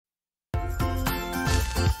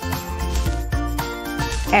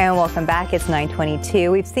And welcome back. It's 9:22.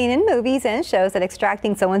 We've seen in movies and shows that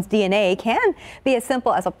extracting someone's DNA can be as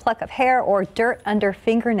simple as a pluck of hair or dirt under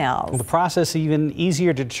fingernails. The process is even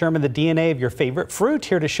easier to determine the DNA of your favorite fruit.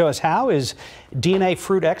 Here to show us how is DNA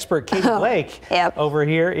fruit expert Katie Blake over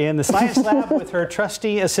here in the science lab with her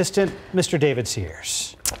trusty assistant, Mr. David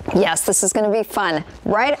Sears. Yes, this is going to be fun.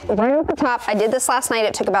 Right at the top, I did this last night.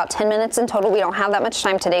 It took about 10 minutes in total. We don't have that much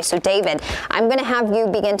time today. So David, I'm going to have you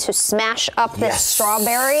begin to smash up this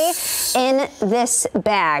strawberry in this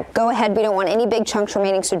bag. Go ahead. We don't want any big chunks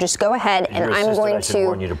remaining, so just go ahead. And I'm going to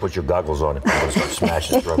warn you to put your goggles on if you want to start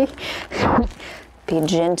smashing strawberry. Be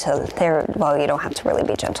gentle there. Well, you don't have to really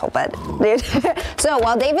be gentle, but so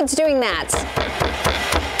while David's doing that.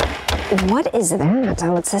 What is that?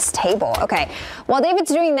 Oh, it's this table. Okay. While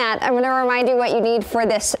David's doing that, I'm going to remind you what you need for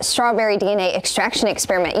this strawberry DNA extraction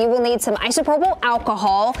experiment. You will need some isopropyl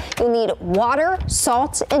alcohol. You'll need water,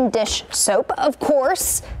 salt, and dish soap, of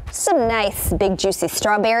course. Some nice big juicy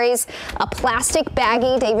strawberries, a plastic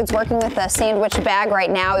baggie. David's working with a sandwich bag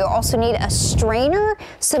right now. You'll also need a strainer,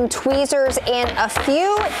 some tweezers, and a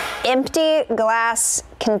few empty glass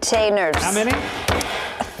containers. How many?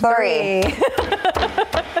 3.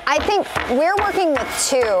 I think we're working with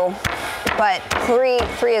 2, but 3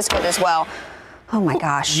 is good as well. Oh my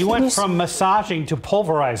gosh. You went from massaging to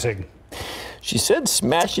pulverizing. She said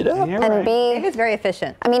smash it up. And It is very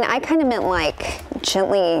efficient. I mean, I kind of meant like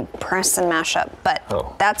gently press and mash up, but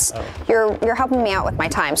you're helping me out with my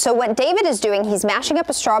time. So what David is doing, he's mashing up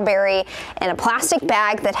a strawberry in a plastic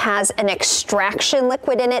bag that has an extraction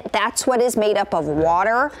liquid in it. That's what is made up of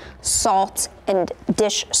water, salt, and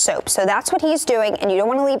dish soap. So that's what he's doing, and you don't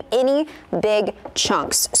want to leave any big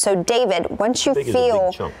chunks. So David, once you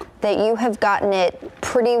feel that you have gotten it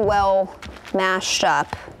pretty well mashed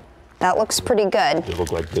up, that looks pretty good. It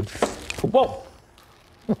look like good. Whoa.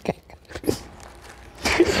 Okay.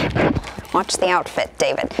 Watch the outfit,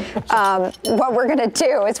 David. What we're gonna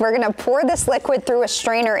do is we're gonna pour this liquid through a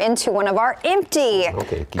strainer into one of our empty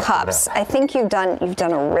cups. I think you've done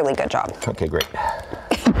a really good job. Okay, great.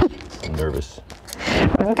 I'm nervous.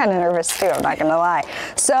 I'm kind of nervous too, I'm not gonna lie.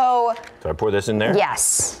 So I pour this in there?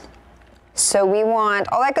 Yes. So we want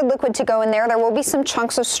all that good liquid to go in there. There will be some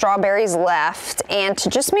chunks of strawberries left. And to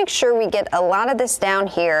just make sure we get a lot of this down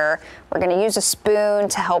here, we're gonna use a spoon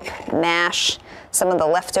to help mash some of the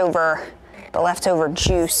leftover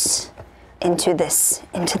juice into this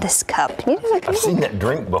cup. I've seen that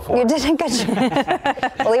drink before. You did a good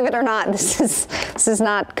job. Believe it or not, this is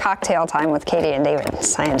not cocktail time with Katie and David,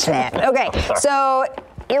 science lab. Okay, so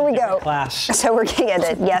here we go. Class. So we're getting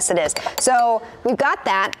it. Yes, it is. So we've got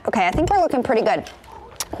that. Okay, I think we're looking pretty good.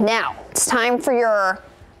 Now, it's time for your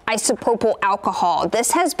isopropyl alcohol.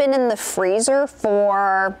 This has been in the freezer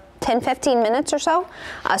for 10-15 minutes or so.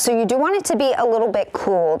 So you do want it to be a little bit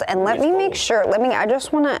cooled. And let me make sure, I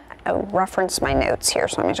just want to reference my notes here.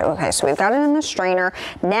 So okay, so we've got it in the strainer.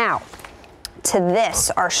 Now, to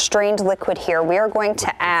this, our strained liquid here, we are going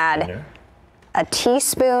to add a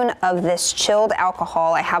teaspoon of this chilled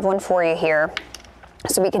alcohol. I have one for you here,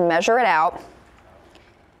 so we can measure it out.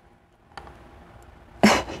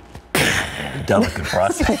 Delicate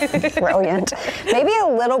process. Brilliant. Maybe a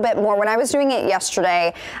little bit more. When I was doing it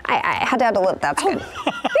yesterday, I had to add a little. That's good.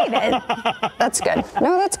 David. That's good.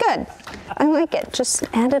 No, that's good. I like it. Just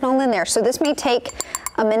add it all in there. So this may take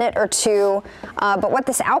a minute or two, but what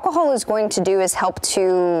this alcohol is going to do is help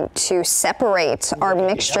to separate our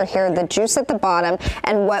mixture here, the juice at the bottom,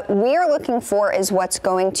 and what we are looking for is what's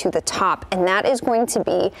going to the top, and that is going to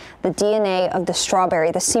be the DNA of the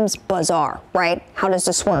strawberry. This seems bizarre, right? How does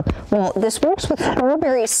this work? Well, this works with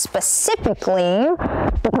strawberries specifically.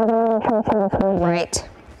 Right.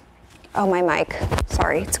 Oh, my mic.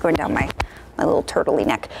 Sorry, it's going down my little turtley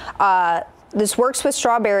neck. This works with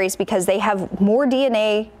strawberries because they have more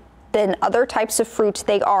DNA than other types of fruit.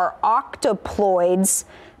 They are octoploids,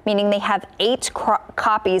 meaning they have 8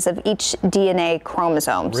 copies of each DNA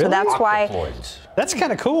chromosome. Really? So that's why. That's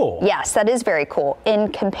kind of cool. Yes, that is very cool.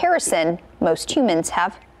 In comparison, most humans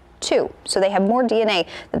have 2. So they have more DNA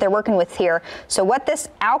that they're working with here. So what this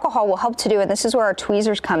alcohol will help to do, and this is where our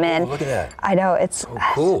tweezers come in. Oh, look at that. I know, it's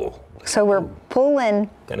cool. So we're pulling.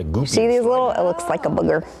 Kind of goofy. See these little? It looks like a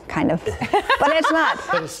booger, kind of, but it's not.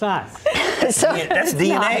 But it's not. So that's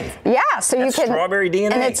DNA. Yeah, so that's you can strawberry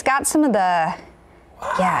DNA. and it's got some of the.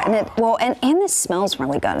 Yeah, and this smells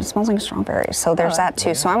really good. It smells like strawberries. So there's that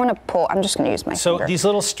too. So I'm just gonna use my finger. So these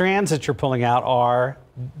little strands that you're pulling out are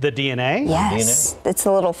the DNA? Yes, it's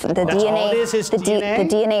the little That's DNA. All it is DNA?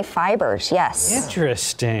 The DNA fibers. Yes.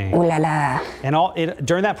 Interesting. Ooh la la. And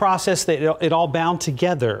during that process, it all bound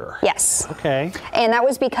together. Yes. Okay. And that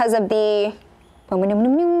was because of the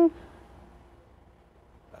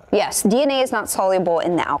Yes, DNA is not soluble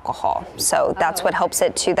in the alcohol, so that's what helps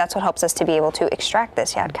it to. That's what helps us to be able to extract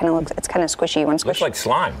this. Yeah, it kind of looks. It's kind of squishy. You want to squish? Looks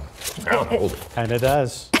like slime. Kind of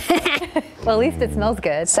does. Well, at least it smells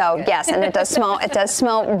good. So yes, and it does smell. It does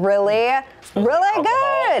smell really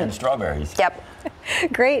good. And strawberries. Yep.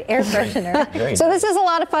 Great air freshener. So this is a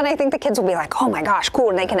lot of fun. I think the kids will be like, oh my gosh, cool.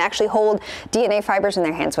 And they can actually hold DNA fibers in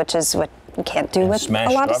their hands, which is what you can't do with a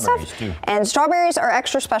lot of stuff. Too. And strawberries are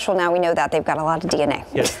extra special now. We know that. They've got a lot of DNA.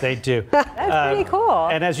 Yes, they do. That's pretty cool.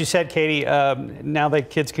 And as you said, Katie, now the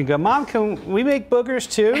kids can go, Mom, can we make boogers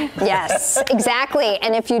too? Yes, exactly.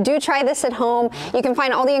 And if you do try this at home, you can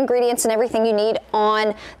find all the ingredients and everything you need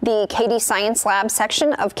on the Katie Science Lab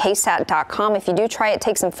section of KSAT.com. If you do try it,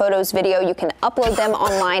 take some photos, video. You can upload them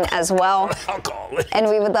online as well. And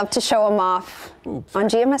we would love to show them off on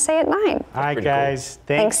GMSA at 9. All right, guys.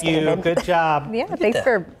 Cool. Thanks, you. David. Good job. Yeah, thanks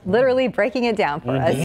for literally breaking it down for us.